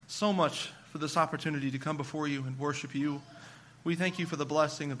so much for this opportunity to come before you and worship you. We thank you for the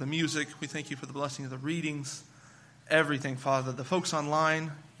blessing of the music. We thank you for the blessing of the readings, everything, Father. The folks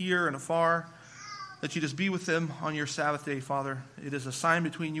online, here and afar, that you just be with them on your Sabbath day, Father. It is a sign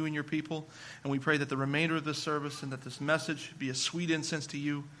between you and your people, and we pray that the remainder of this service and that this message be a sweet incense to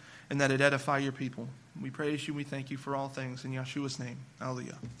you and that it edify your people. We praise you and we thank you for all things in Yeshua's name.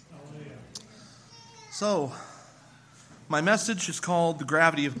 Hallelujah. Hallelujah. So, my message is called The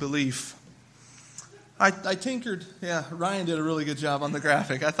Gravity of Belief. I tinkered. Yeah, Ryan did a really good job on the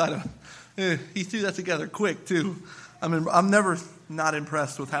graphic. I thought he threw that together quick, too. I mean, I'm never not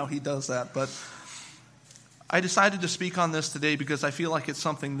impressed with how he does that, but I decided to speak on this today because I feel like it's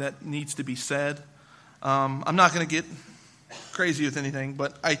something that needs to be said. I'm not going to get crazy with anything,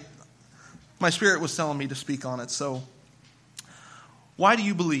 but my spirit was telling me to speak on it. So, why do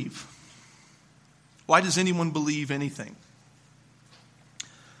you believe? Why does anyone believe anything?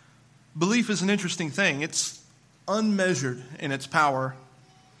 Belief is an interesting thing. It's unmeasured in its power.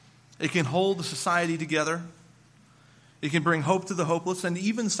 It can hold the society together. It can bring hope to the hopeless and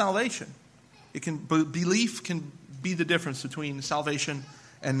even salvation. Belief can be the difference between salvation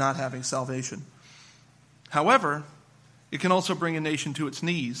and not having salvation. However, it can also bring a nation to its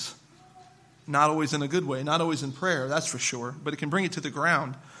knees. Not always in a good way, not always in prayer, that's for sure, but it can bring it to the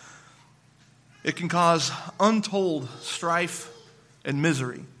ground. It can cause untold strife and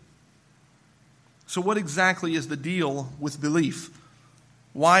misery. So what exactly is the deal with belief?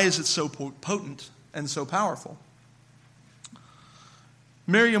 Why is it so potent and so powerful?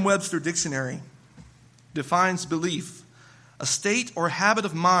 Merriam-Webster Dictionary defines belief: a state or habit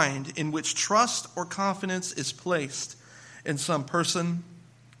of mind in which trust or confidence is placed in some person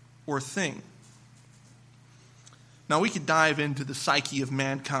or thing. Now, we could dive into the psyche of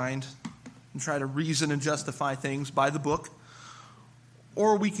mankind and try to reason and justify things by the book,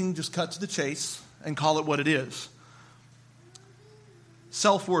 or we can just cut to the chase and call it what it is.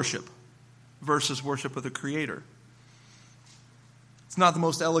 Self-worship versus worship of the Creator. It's not the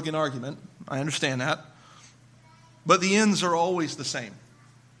most elegant argument, I understand that, but the ends are always the same.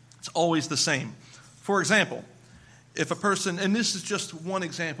 It's always the same. For example, if a person, and this is just one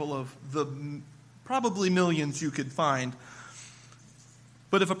example of the probably millions you could find,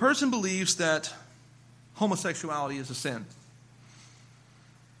 but if a person believes that homosexuality is a sin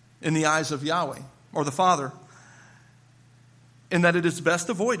in the eyes of Yahweh or the Father, and that it is best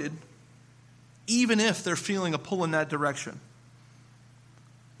avoided, even if they're feeling a pull in that direction,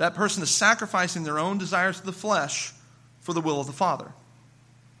 that person is sacrificing their own desires of the flesh for the will of the Father.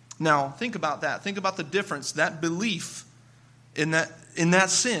 Now, think about that. Think about the difference that belief in that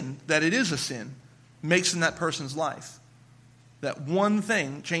sin, that it is a sin, makes in that person's life. That one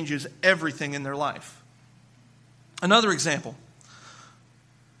thing changes everything in their life. Another example.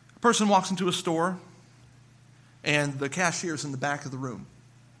 A person walks into a store and the cashier's in the back of the room.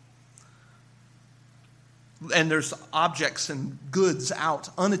 And there's objects and goods out,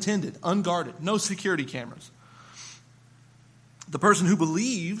 unattended, unguarded, no security cameras. The person who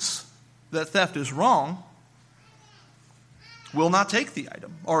believes that theft is wrong will not take the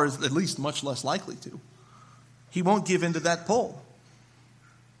item, or is at least much less likely to. He won't give in to that pull.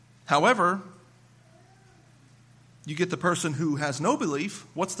 However, you get the person who has no belief.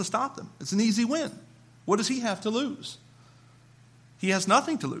 What's to stop them? It's an easy win. What does he have to lose? He has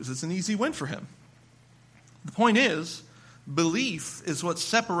nothing to lose. It's an easy win for him. The point is, belief is what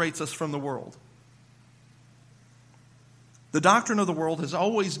separates us from the world. The doctrine of the world has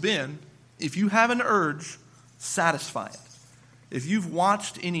always been, if you have an urge, satisfy it. If you've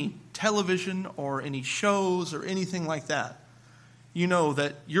watched any television or any shows or anything like that, you know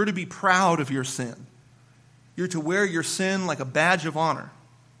that you're to be proud of your sin. You're to wear your sin like a badge of honor.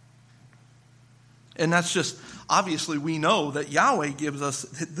 And that's just, obviously we know that Yahweh gives us,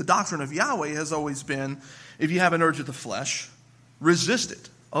 the doctrine of Yahweh has always been, if you have an urge of the flesh, resist it,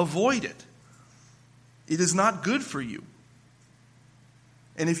 avoid it. It is not good for you.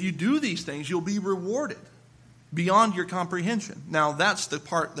 And if you do these things, you'll be rewarded beyond your comprehension. Now, that's the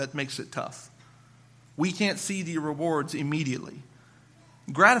part that makes it tough. We can't see the rewards immediately.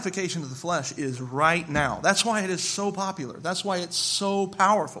 Gratification of the flesh is right now. That's why it is so popular. That's why it's so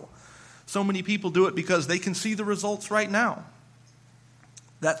powerful. So many people do it because they can see the results right now.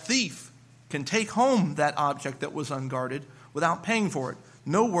 That thief can take home that object that was unguarded without paying for it.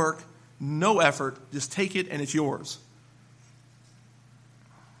 No work, no effort, just take it and it's yours.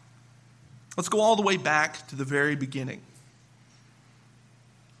 Let's go all the way back to the very beginning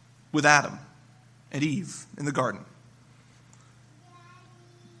with Adam and Eve in the garden.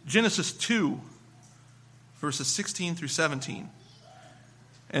 Genesis 2, verses 16 through 17.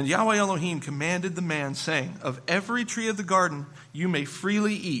 And Yahweh Elohim commanded the man, saying, of every tree of the garden you may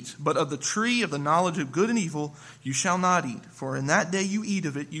freely eat, but of the tree of the knowledge of good and evil you shall not eat, for in that day you eat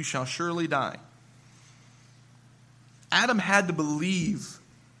of it you shall surely die. Adam had to believe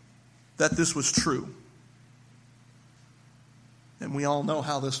that this was true. And we all know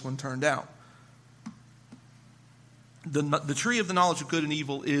how this one turned out. The tree of the knowledge of good and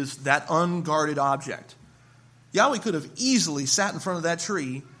evil is that unguarded object. Yahweh could have easily sat in front of that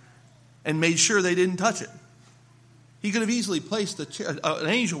tree and made sure they didn't touch it. He could have easily placed an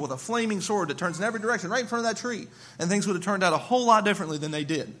angel with a flaming sword that turns in every direction right in front of that tree, and things would have turned out a whole lot differently than they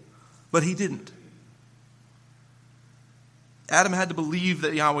did. But he didn't. Adam had to believe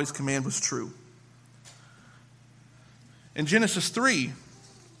that Yahweh's command was true. In Genesis 3,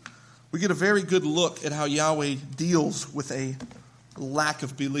 we get a very good look at how Yahweh deals with a lack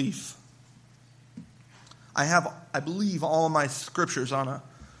of belief. I believe, all of my scriptures on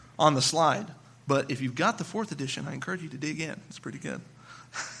the slide. But if you've got the 4th edition, I encourage you to dig in. It's pretty good.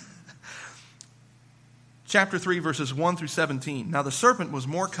 Chapter 3, verses 1 through 17. Now the serpent was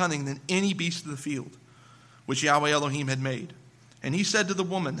more cunning than any beast of the field, which Yahweh Elohim had made. And he said to the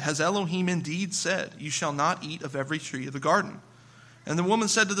woman, has Elohim indeed said, you shall not eat of every tree of the garden? And the woman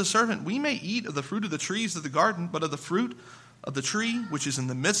said to the serpent, we may eat of the fruit of the trees of the garden, but of the fruit of the tree which is in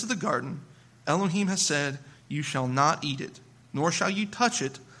the midst of the garden, Elohim has said, you shall not eat it, nor shall you touch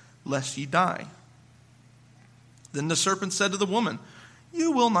it, lest ye die. Then the serpent said to the woman,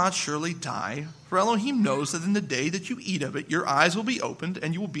 you will not surely die, for Elohim knows that in the day that you eat of it, your eyes will be opened,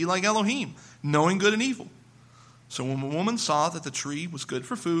 and you will be like Elohim, knowing good and evil. So when the woman saw that the tree was good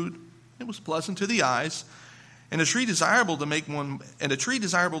for food, it was pleasant to the eyes, and a tree desirable to make one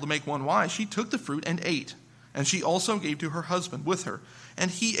wise, she took the fruit and ate. And she also gave to her husband with her,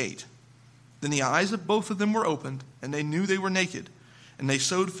 and he ate. Then the eyes of both of them were opened, and they knew they were naked. And they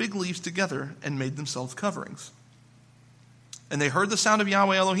sewed fig leaves together and made themselves coverings. And they heard the sound of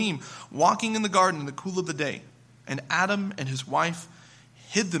Yahweh Elohim walking in the garden in the cool of the day. And Adam and his wife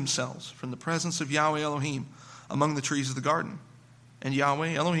hid themselves from the presence of Yahweh Elohim among the trees of the garden. And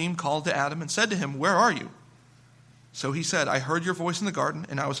Yahweh Elohim called to Adam and said to him, where are you? So he said, I heard your voice in the garden,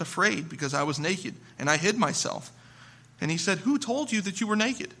 and I was afraid because I was naked, and I hid myself. And he said, who told you that you were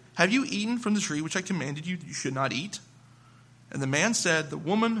naked? Have you eaten from the tree which I commanded you should not eat? And the man said, the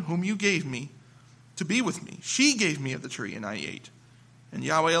woman whom you gave me to be with me, she gave me of the tree, and I ate. And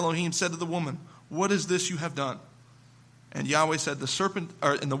Yahweh Elohim said to the woman, what is this you have done? And Yahweh said,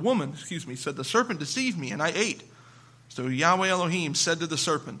 the woman said, the serpent deceived me, and I ate. So Yahweh Elohim said to the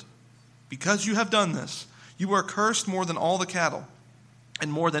serpent, because you have done this, you are cursed more than all the cattle,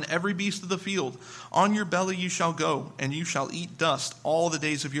 and more than every beast of the field. On your belly you shall go, and you shall eat dust all the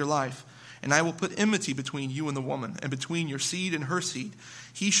days of your life. And I will put enmity between you and the woman, and between your seed and her seed.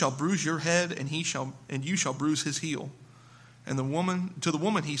 He shall bruise your head, and you shall bruise his heel. And to the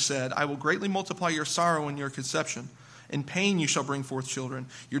woman he said, I will greatly multiply your sorrow and your conception. In pain you shall bring forth children.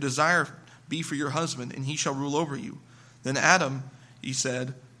 Your desire be for your husband, and he shall rule over you. Then Adam, he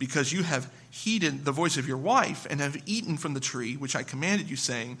said, because you have heeded the voice of your wife, and have eaten from the tree which I commanded you,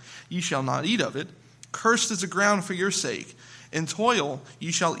 saying, ye shall not eat of it, cursed is the ground for your sake. In toil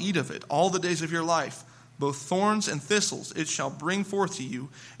ye shall eat of it all the days of your life. Both thorns and thistles it shall bring forth to you,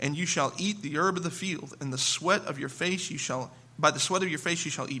 and you shall eat the herb of the field, and by the sweat of your face you shall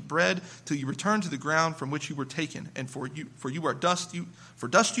eat bread, till you return to the ground from which you were taken. And for you are dust, for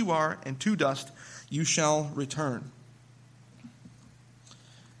dust you are, and to dust you shall return.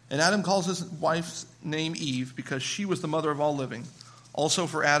 And Adam calls his wife's name Eve, because she was the mother of all living. Also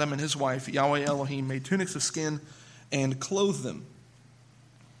for Adam and his wife, Yahweh Elohim made tunics of skin and clothed them.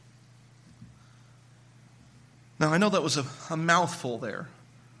 Now, I know that was a mouthful there,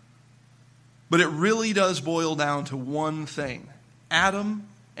 but it really does boil down to one thing. Adam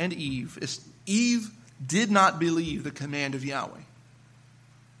and Eve did not believe the command of Yahweh.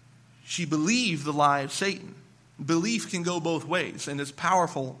 She believed the lie of Satan. Belief can go both ways, and it's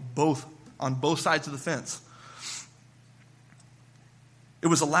powerful on both sides of the fence. It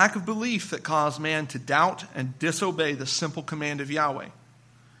was a lack of belief that caused man to doubt and disobey the simple command of Yahweh.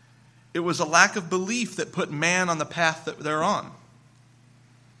 It was a lack of belief that put man on the path that they're on.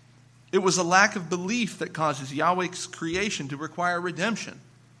 It was a lack of belief that causes Yahweh's creation to require redemption.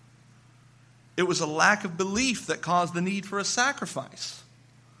 It was a lack of belief that caused the need for a sacrifice.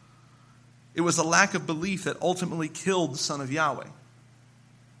 It was a lack of belief that ultimately killed the Son of Yahweh.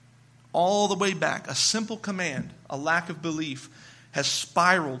 All the way back, a simple command, a lack of belief, has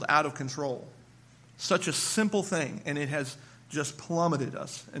spiraled out of control. Such a simple thing, and it has just plummeted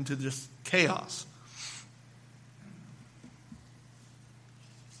us into just chaos.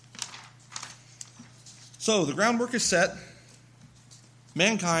 So the groundwork is set.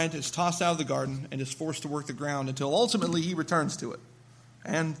 Mankind is tossed out of the garden and is forced to work the ground until ultimately he returns to it.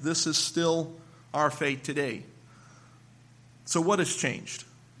 And this is still our fate today. So what has changed?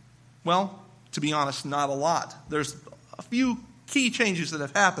 Well, to be honest, not a lot. There's a few key changes that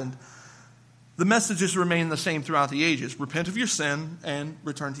have happened. The messages remain the same throughout the ages. Repent of your sin and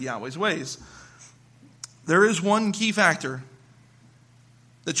return to Yahweh's ways. There is one key factor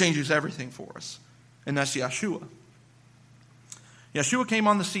that changes everything for us, and that's Yeshua. Yeshua came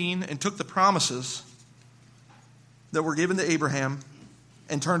on the scene and took the promises that were given to Abraham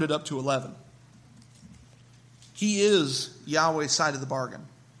and turned it up to 11. He is Yahweh's side of the bargain.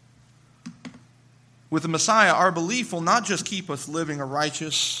 With the Messiah, our belief will not just keep us living a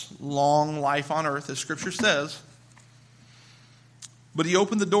righteous, long life on earth, as Scripture says, but he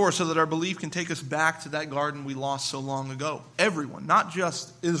opened the door so that our belief can take us back to that garden we lost so long ago. Everyone, not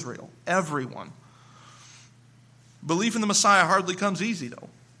just Israel, everyone. Belief in the Messiah hardly comes easy, though.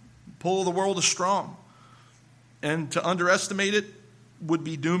 The pull of the world is strong. And to underestimate it would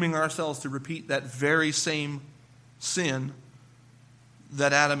be dooming ourselves to repeat that very same sin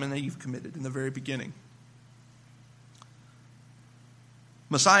that Adam and Eve committed in the very beginning.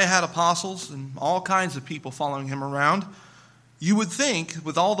 Messiah had apostles and all kinds of people following him around. You would think,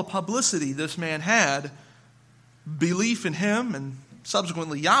 with all the publicity this man had, belief in him and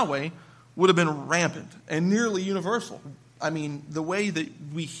subsequently Yahweh would have been rampant and nearly universal. I mean, the way that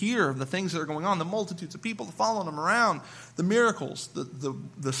we hear of the things that are going on, the multitudes of people following him around, the miracles,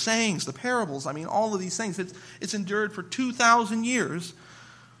 the sayings, the parables, I mean, all of these things, it's endured for 2,000 years.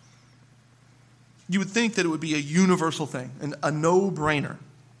 You would think that it would be a universal thing and a no-brainer.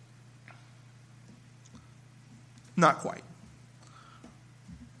 Not quite.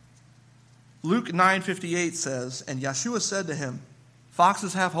 Luke 9:58 says, "And Yeshua said to him,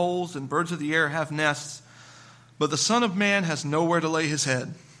 Foxes have holes and birds of the air have nests, but the Son of Man has nowhere to lay his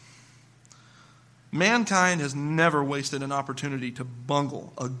head." Mankind has never wasted an opportunity to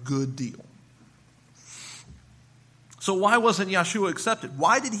bungle a good deal. So why wasn't Yeshua accepted?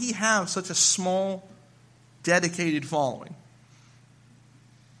 Why did he have such a small, dedicated following?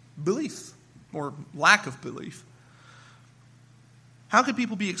 Belief, or lack of belief. How could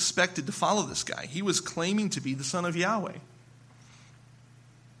people be expected to follow this guy? He was claiming to be the Son of Yahweh.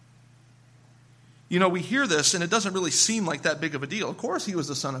 You know, we hear this and it doesn't really seem like that big of a deal. Of course he was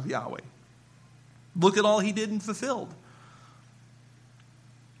the Son of Yahweh. Look at all he did and fulfilled.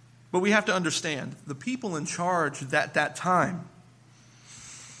 But we have to understand, the people in charge at that time,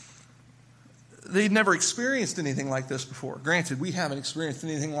 they'd never experienced anything like this before. Granted, we haven't experienced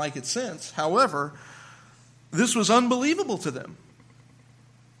anything like it since. However, this was unbelievable to them.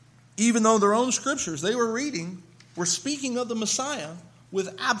 Even though their own scriptures they were reading were speaking of the Messiah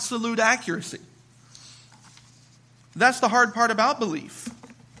with absolute accuracy. That's the hard part about belief.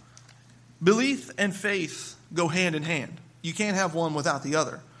 Belief and faith go hand in hand. You can't have one without the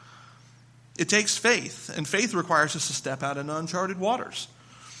other. It takes faith, and faith requires us to step out into uncharted waters.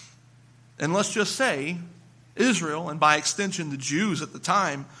 And let's just say, Israel, and by extension the Jews at the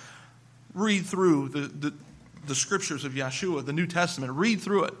time, read through the scriptures of Yeshua, the New Testament, read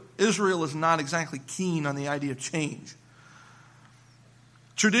through it. Israel is not exactly keen on the idea of change.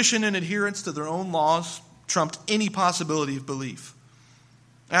 Tradition and adherence to their own laws trumped any possibility of belief.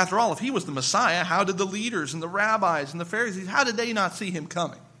 After all, if he was the Messiah, how did the leaders and the rabbis and the Pharisees, how did they not see him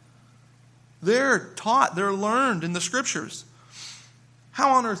coming? They're taught, they're learned in the scriptures.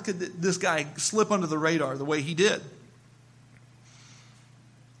 How on earth could this guy slip under the radar the way he did?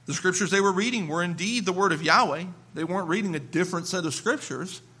 The scriptures they were reading were indeed the word of Yahweh. They weren't reading a different set of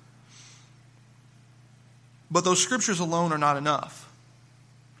scriptures. But those scriptures alone are not enough.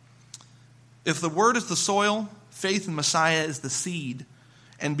 If the word is the soil, faith in Messiah is the seed,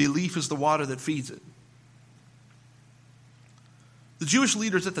 and belief is the water that feeds it. The Jewish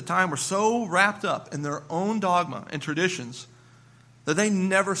leaders at the time were so wrapped up in their own dogma and traditions that they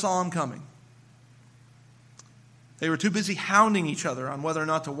never saw him coming. They were too busy hounding each other on whether or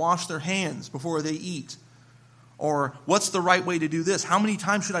not to wash their hands before they eat. Or what's the right way to do this? How many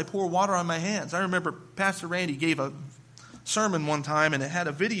times should I pour water on my hands? I remember Pastor Randy gave a sermon one time and it had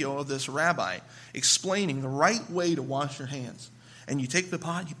a video of this rabbi explaining the right way to wash your hands. And you take the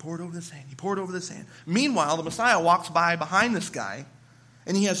pot, you pour it over this hand, you pour it over this hand. Meanwhile, the Messiah walks by behind this guy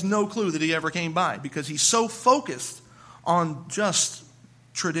and he has no clue that he ever came by because he's so focused on just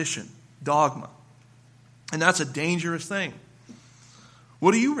tradition, dogma. And that's a dangerous thing.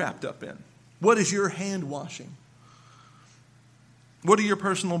 What are you wrapped up in? What is your hand washing? What are your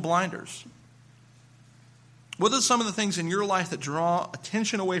personal blinders? What are some of the things in your life that draw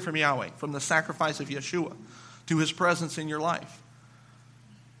attention away from Yahweh, from the sacrifice of Yeshua, to his presence in your life?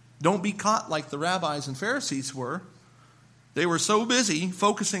 Don't be caught like the rabbis and Pharisees were. They were so busy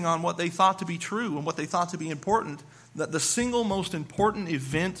focusing on what they thought to be true and what they thought to be important that the single most important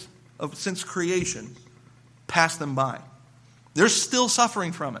event since creation passed them by. They're still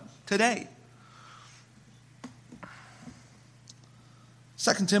suffering from it today.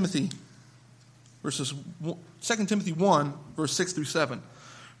 2 Timothy 1, verse 6 through 7.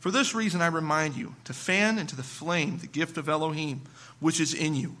 For this reason I remind you to fan into the flame the gift of Elohim, which is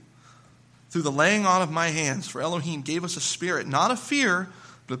in you, through the laying on of my hands. For Elohim gave us a spirit, not of fear,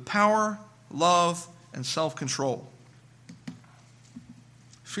 but of power, love, and self-control.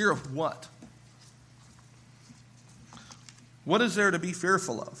 Fear of what? What is there to be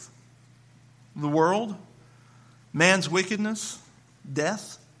fearful of? The world? Man's wickedness?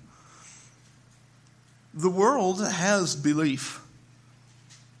 Death? The world has belief.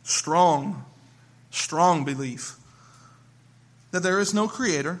 Strong belief that there is no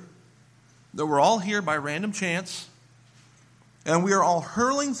creator, that we're all here by random chance, and we are all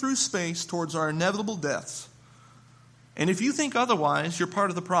hurling through space towards our inevitable deaths. And if you think otherwise, you're part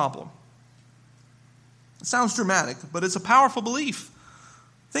of the problem. It sounds dramatic, but it's a powerful belief.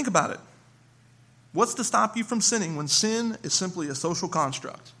 Think about it. What's to stop you from sinning when sin is simply a social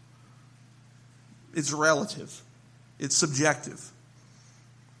construct? It's relative. It's subjective.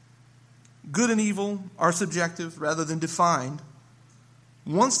 Good and evil are subjective rather than defined.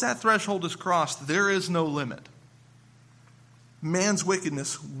 Once that threshold is crossed, there is no limit. Man's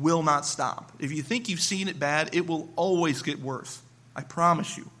wickedness will not stop. If you think you've seen it bad, it will always get worse. I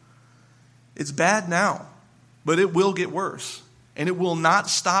promise you. It's bad now, but it will get worse. And it will not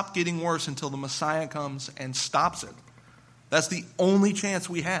stop getting worse until the Messiah comes and stops it. That's the only chance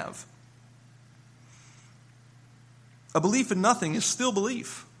we have. A belief in nothing is still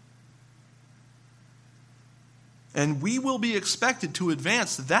belief. And we will be expected to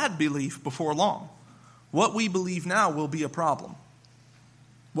advance that belief before long. What we believe now will be a problem.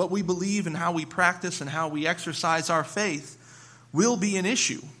 What we believe and how we practice and how we exercise our faith will be an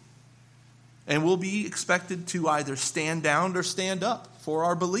issue. And we'll be expected to either stand down or stand up for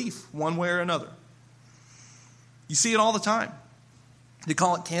our belief, one way or another. You see it all the time. They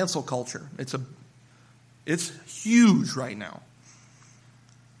call it cancel culture. It's huge right now.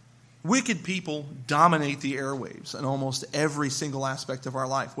 Wicked people dominate the airwaves in almost every single aspect of our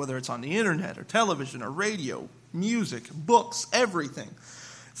life, whether it's on the internet or television or radio, music, books, everything.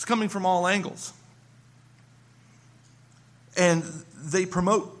 It's coming from all angles. And they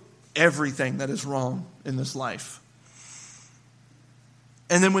promote everything that is wrong in this life.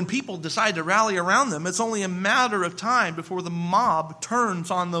 And then when people decide to rally around them, it's only a matter of time before the mob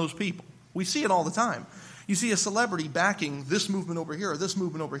turns on those people. We see it all the time. You see a celebrity backing this movement over here or this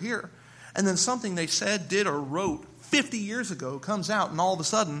movement over here, and then something they said, did, or wrote 50 years ago comes out, and all of a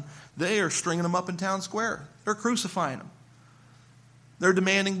sudden they are stringing them up in town square. They're crucifying them. They're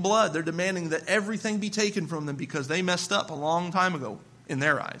demanding blood. They're demanding that everything be taken from them because they messed up a long time ago in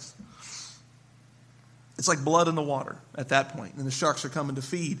their eyes. It's like blood in the water at that point, and the sharks are coming to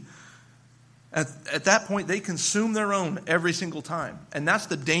feed. At that point, they consume their own every single time, and that's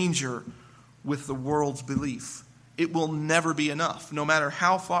the danger with the world's belief. It will never be enough, no matter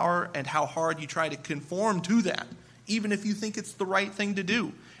how far and how hard you try to conform to that. Even if you think it's the right thing to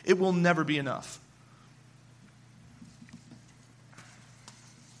do, it will never be enough.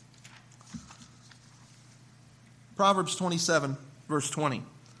 Proverbs 27, verse 20.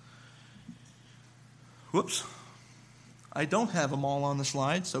 Whoops. I don't have them all on the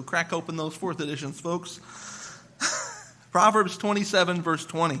slide, so crack open those 4th editions, folks. Proverbs 27, verse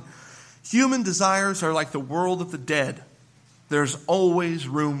 20. Human desires are like the world of the dead. There's always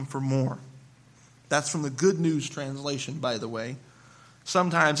room for more. That's from the Good News translation, by the way.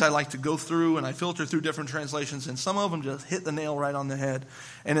 Sometimes I like to go through and I filter through different translations, and some of them just hit the nail right on the head.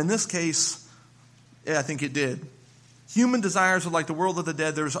 And in this case, I think it did. Human desires are like the world of the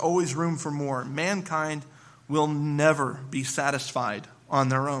dead. There's always room for more. Mankind will never be satisfied on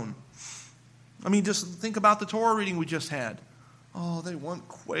their own. I mean, just think about the Torah reading we just had. Oh, they want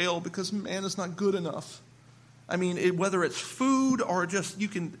quail because man is not good enough. I mean, whether it's food or just, you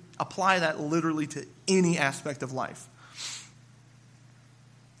can apply that literally to any aspect of life.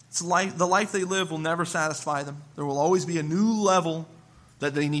 It's life. The life they live will never satisfy them. There will always be a new level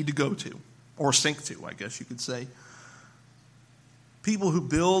that they need to go to, or sink to, I guess you could say. People who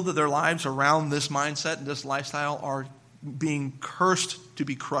build their lives around this mindset and this lifestyle are being cursed to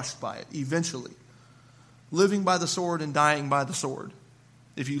be crushed by it eventually. Living by the sword and dying by the sword.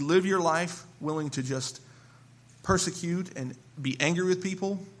 If you live your life willing to just persecute and be angry with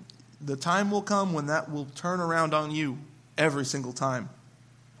people, the time will come when that will turn around on you every single time.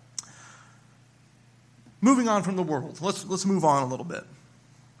 Moving on from the world, let's move on a little bit.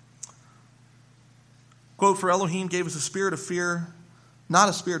 Quote, "For Elohim gave us a spirit of fear, not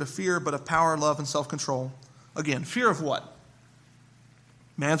a spirit of fear, but of power, love, and self-control." Again, fear of what?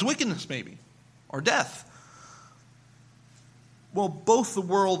 Man's wickedness, maybe, or death. Well, both the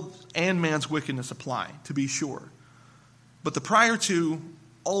world and man's wickedness apply, to be sure. But the prior two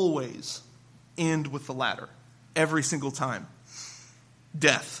always end with the latter, every single time.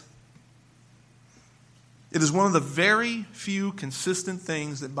 Death. It is one of the very few consistent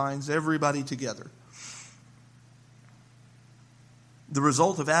things that binds everybody together. The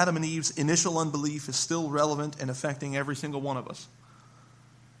result of Adam and Eve's initial unbelief is still relevant and affecting every single one of us.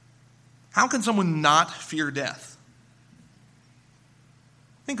 How can someone not fear death?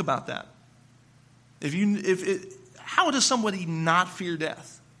 Think about that. How does somebody not fear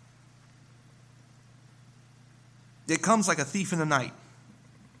death? It comes like a thief in the night.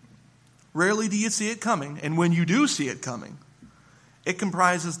 Rarely do you see it coming, and when you do see it coming, it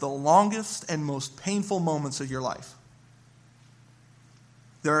comprises the longest and most painful moments of your life.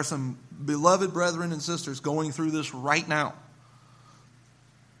 There are some beloved brethren and sisters going through this right now.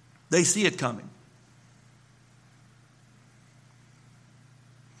 They see it coming.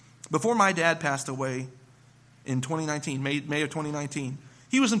 Before my dad passed away in 2019, May of 2019,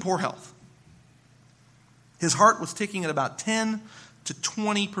 he was in poor health. His heart was ticking at about 10 to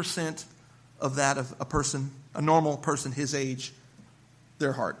 20% of that of a normal person his age,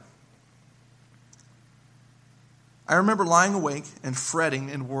 their heart. I remember lying awake and fretting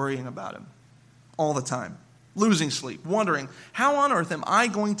and worrying about him all the time, losing sleep, wondering, how on earth am I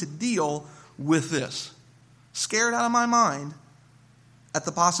going to deal with this? Scared out of my mind at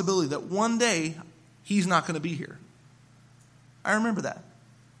the possibility that one day he's not going to be here. I remember that.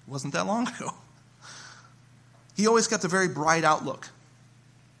 It wasn't that long ago. He always kept a very bright outlook.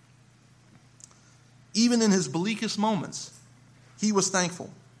 Even in his bleakest moments, he was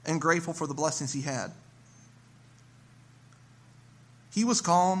thankful and grateful for the blessings he had. He was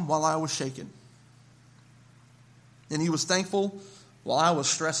calm while I was shaken. And he was thankful while I was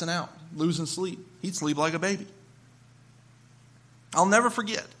stressing out, losing sleep. He'd sleep like a baby. I'll never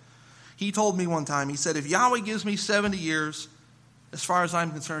forget. He told me one time, he said, if Yahweh gives me 70 years, as far as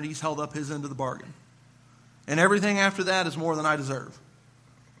I'm concerned, he's held up his end of the bargain. And everything after that is more than I deserve.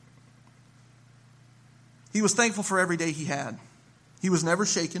 He was thankful for every day he had. He was never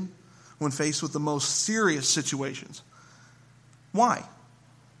shaken when faced with the most serious situations. Why?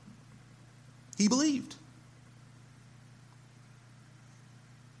 He believed.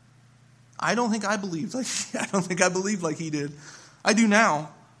 I don't think I believed like he did. I do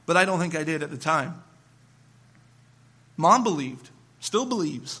now, but I don't think I did at the time. Mom believed, still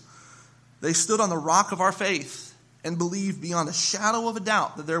believes. They stood on the rock of our faith and believed beyond a shadow of a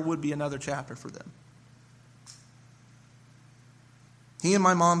doubt that there would be another chapter for them. He and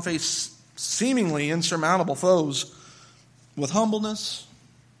my mom faced seemingly insurmountable foes with humbleness,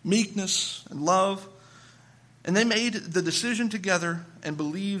 meekness, and love. And they made the decision together and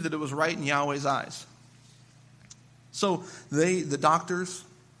believed that it was right in Yahweh's eyes. So the doctors,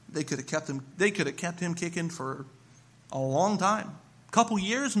 they could have kept him kicking for a long time. A couple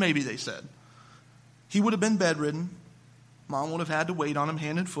years maybe, they said. He would have been bedridden. Mom would have had to wait on him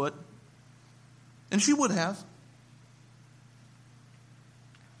hand and foot. And she would have.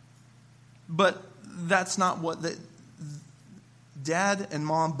 But that's not what Dad and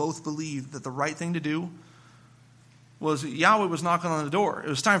Mom both believed that the right thing to do was Yahweh was knocking on the door. It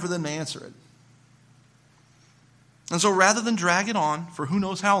was time for them to answer it. And so rather than drag it on for who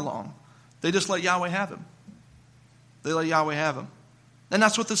knows how long, they just let Yahweh have him. They let Yahweh have him. And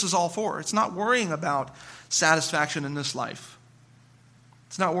that's what this is all for. It's not worrying about satisfaction in this life.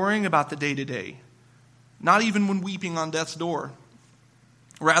 It's not worrying about the day-to-day. Not even when weeping on death's door.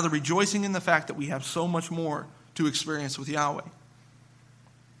 Rather rejoicing in the fact that we have so much more to experience with Yahweh.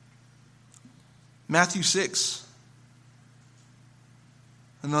 Matthew 6.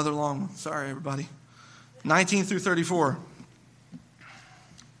 Another long one. Sorry, everybody. 19 through 34.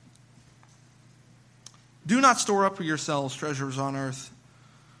 Do not store up for yourselves treasures on earth,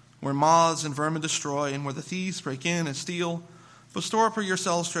 where moths and vermin destroy, and where the thieves break in and steal. But store up for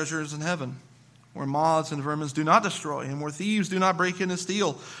yourselves treasures in heaven, where moths and vermin do not destroy, and where thieves do not break in and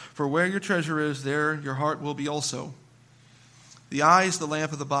steal. For where your treasure is, there your heart will be also. The eye is the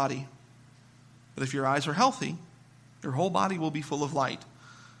lamp of the body. But if your eyes are healthy, your whole body will be full of light.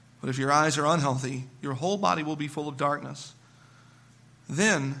 But if your eyes are unhealthy, your whole body will be full of darkness.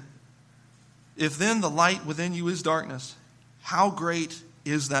 Then If then the light within you is darkness, how great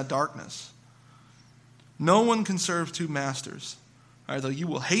is that darkness? No one can serve two masters. Either you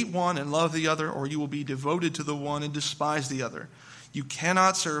will hate one and love the other, or you will be devoted to the one and despise the other. You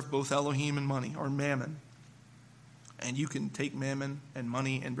cannot serve both Elohim and money, or mammon. And you can take mammon and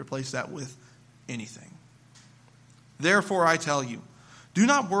money and replace that with anything. Therefore I tell you, do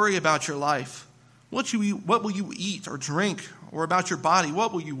not worry about your life. What will you eat or drink? Or about your body,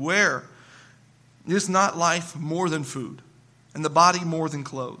 what will you wear? Is not life more than food, and the body more than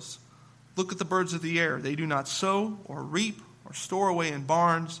clothes? Look at the birds of the air. They do not sow or reap or store away in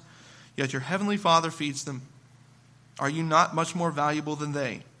barns, yet your heavenly Father feeds them. Are you not much more valuable than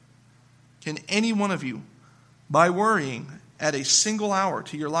they? Can any one of you, by worrying, add a single hour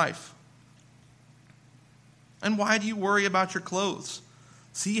to your life? And why do you worry about your clothes?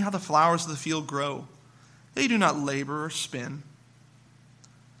 See how the flowers of the field grow. They do not labor or spin.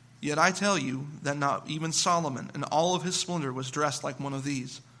 Yet I tell you that not even Solomon in all of his splendor was dressed like one of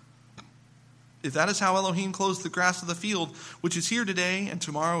these. If that is how Elohim clothes the grass of the field, which is here today and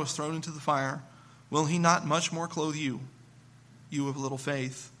tomorrow is thrown into the fire, will he not much more clothe you, you of little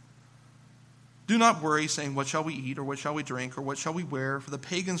faith? Do not worry, saying, what shall we eat, or what shall we drink, or what shall we wear? For the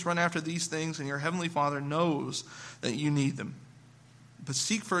pagans run after these things, and your heavenly Father knows that you need them. But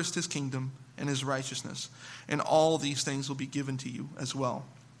seek first his kingdom and his righteousness, and all these things will be given to you as well.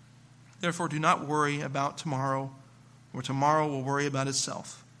 Therefore do not worry about tomorrow, or tomorrow will worry about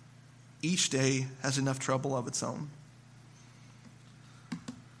itself. Each day has enough trouble of its own.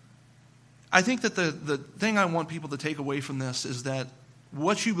 I think that the thing I want people to take away from this is that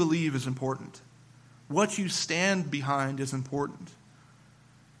what you believe is important. What you stand behind is important.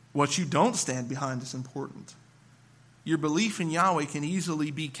 What you don't stand behind is important. Your belief in Yahweh can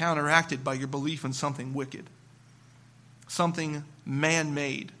easily be counteracted by your belief in something wicked, something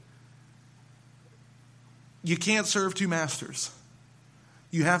man-made. You can't serve two masters.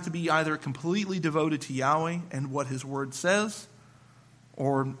 You have to be either completely devoted to Yahweh and what his word says,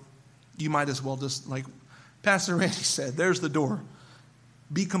 or you might as well just, like Pastor Randy said, there's the door.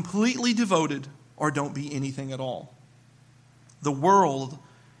 Be completely devoted or don't be anything at all. The world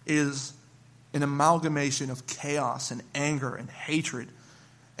is an amalgamation of chaos and anger and hatred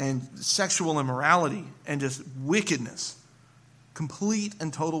and sexual immorality and just wickedness. Complete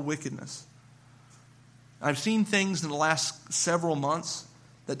and total wickedness. I've seen things in the last several months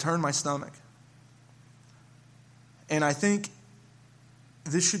that turn my stomach. And I think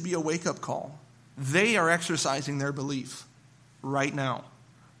this should be a wake-up call. They are exercising their belief right now.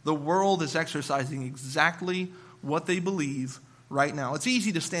 The world is exercising exactly what they believe right now. It's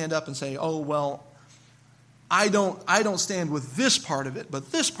easy to stand up and say, oh, well, I don't stand with this part of it,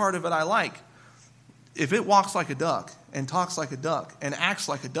 but this part of it I like. If it walks like a duck and talks like a duck and acts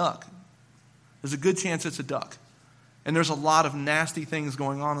like a duck, there's a good chance it's a duck. And there's a lot of nasty things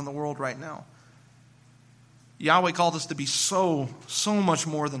going on in the world right now. Yahweh called us to be so much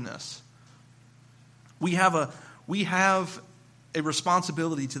more than this. We have a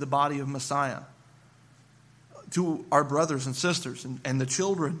responsibility to the body of Messiah, to our brothers and sisters and the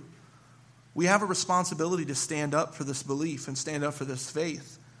children. We have a responsibility to stand up for this belief and stand up for this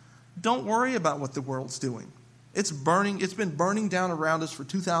faith. Don't worry about what the world's doing. It's been burning down around us for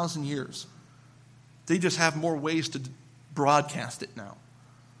 2,000 years. They just have more ways to broadcast it now.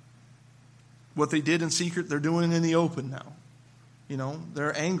 What they did in secret, they're doing in the open now. You know,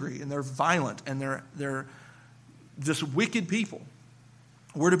 they're angry and they're violent and they're just wicked people.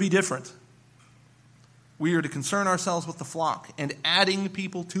 We're to be different. We are to concern ourselves with the flock and adding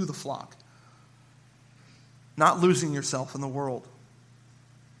people to the flock, not losing yourself in the world.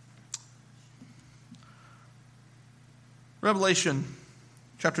 Revelation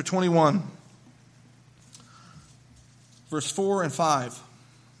chapter 21, verse 4 and 5.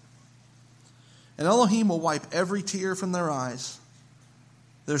 And Elohim will wipe every tear from their eyes.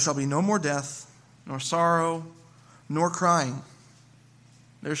 There shall be no more death, nor sorrow, nor crying.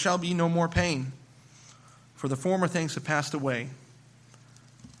 There shall be no more pain, for the former things have passed away.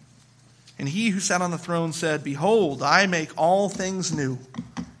 And he who sat on the throne said, Behold, I make all things new.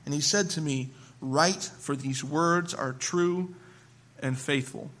 And he said to me, Write, for these words are true and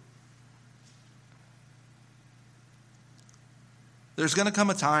faithful. There's going to come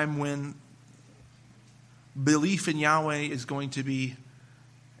a time when belief in Yahweh is going to be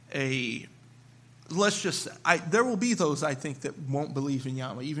there will be those, I think, that won't believe in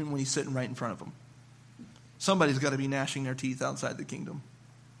Yahweh, even when he's sitting right in front of them. Somebody's got to be gnashing their teeth outside the kingdom.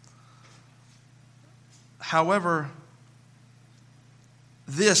 However,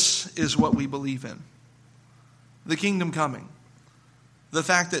 this is what we believe in. The kingdom coming. The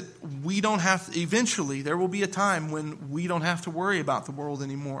fact that we don't have to, eventually there will be a time when we don't have to worry about the world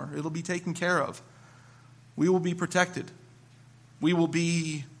anymore. It'll be taken care of. We will be protected. We will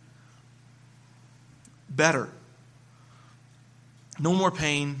be better. No more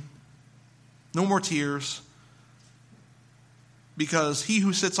pain. No more tears. Because he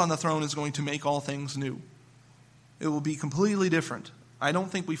who sits on the throne is going to make all things new. It will be completely different. I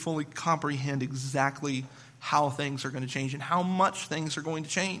don't think we fully comprehend exactly how things are going to change and how much things are going to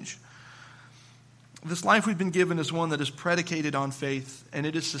change. This life we've been given is one that is predicated on faith, and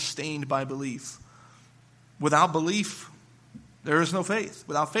it is sustained by belief. Without belief, there is no faith.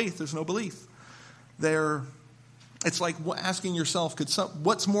 Without faith, there's no belief. It's like asking yourself,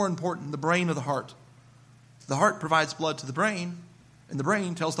 what's more important, the brain or the heart? The heart provides blood to the brain, and the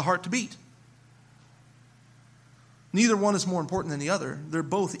brain tells the heart to beat. Neither one is more important than the other. They're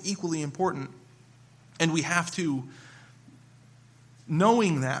both equally important. And we have to,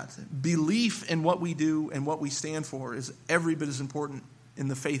 knowing that, belief in what we do and what we stand for is every bit as important in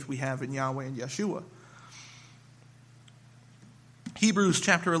the faith we have in Yahweh and Yeshua. Hebrews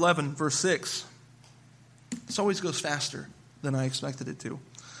chapter 11, verse 6. This always goes faster than I expected it to.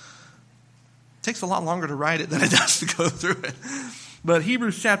 It takes a lot longer to write it than it does to go through it. But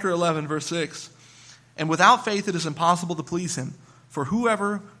Hebrews chapter 11, verse 6. And without faith it is impossible to please him. For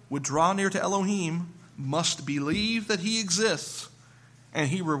whoever would draw near to Elohim must believe that he exists, and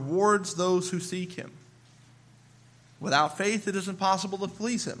he rewards those who seek him. Without faith it is impossible to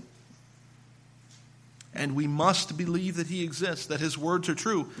please him. And we must believe that he exists, that his words are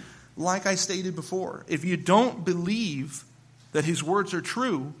true. Like I stated before, if you don't believe that his words are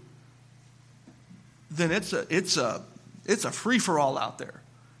true, then it's a free-for-all out there.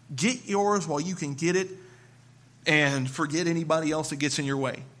 Get yours while you can get it, and forget anybody else that gets in your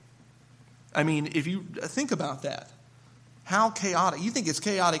way. I mean, if you think about that, how chaotic. You think it's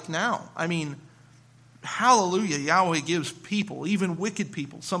chaotic now. I mean, hallelujah, Yahweh gives people, even wicked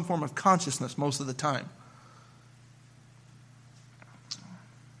people, some form of consciousness most of the time.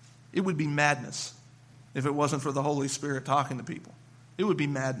 It would be madness if it wasn't for the Holy Spirit talking to people. It would be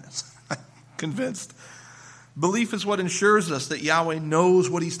madness. I'm convinced. Belief is what ensures us that Yahweh knows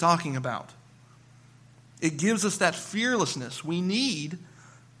what he's talking about. It gives us that fearlessness we need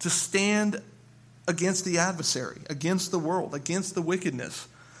to stand against the adversary, against the world, against the wickedness.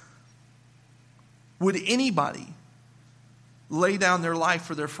 Would anybody lay down their life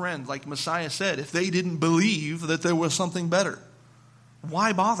for their friend, like Messiah said, if they didn't believe that there was something better?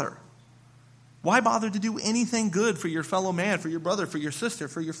 Why bother? Why bother to do anything good for your fellow man, for your brother, for your sister,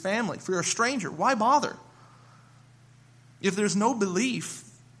 for your family, for a stranger? Why bother? If there's no belief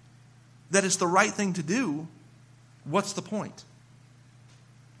that it's the right thing to do, what's the point?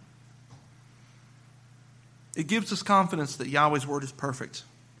 It gives us confidence that Yahweh's word is perfect,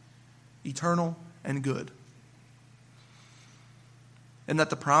 eternal, and good. And that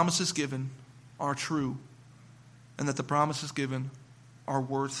the promises given are true. And that the promises given are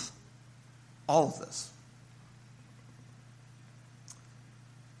worth all of this.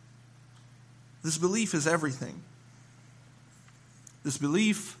 This belief is everything. This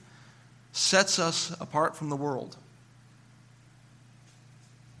belief sets us apart from the world.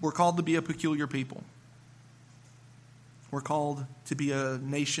 We're called to be a peculiar people. We're called to be a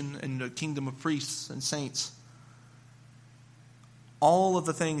nation and a kingdom of priests and saints. All of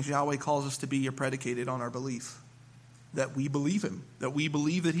the things Yahweh calls us to be are predicated on our belief. That we believe him. That we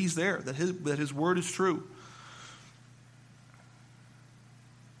believe that he's there. That his word is true.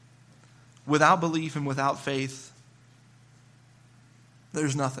 Without belief and without faith,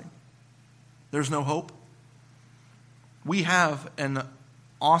 there's nothing. There's no hope. We have an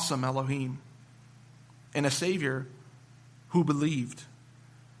awesome Elohim and a Savior who believed.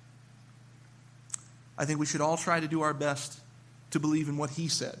 I think we should all try to do our best to believe in what he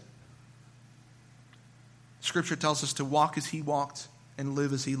said. Scripture tells us to walk as he walked and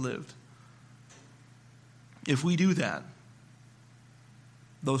live as he lived. If we do that,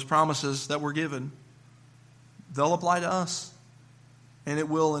 those promises that were given, they'll apply to us, and it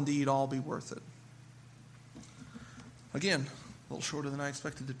will indeed all be worth it. Again, a little shorter than I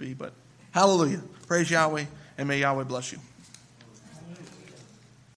expected it to be, but hallelujah. Praise Yahweh, and may Yahweh bless you.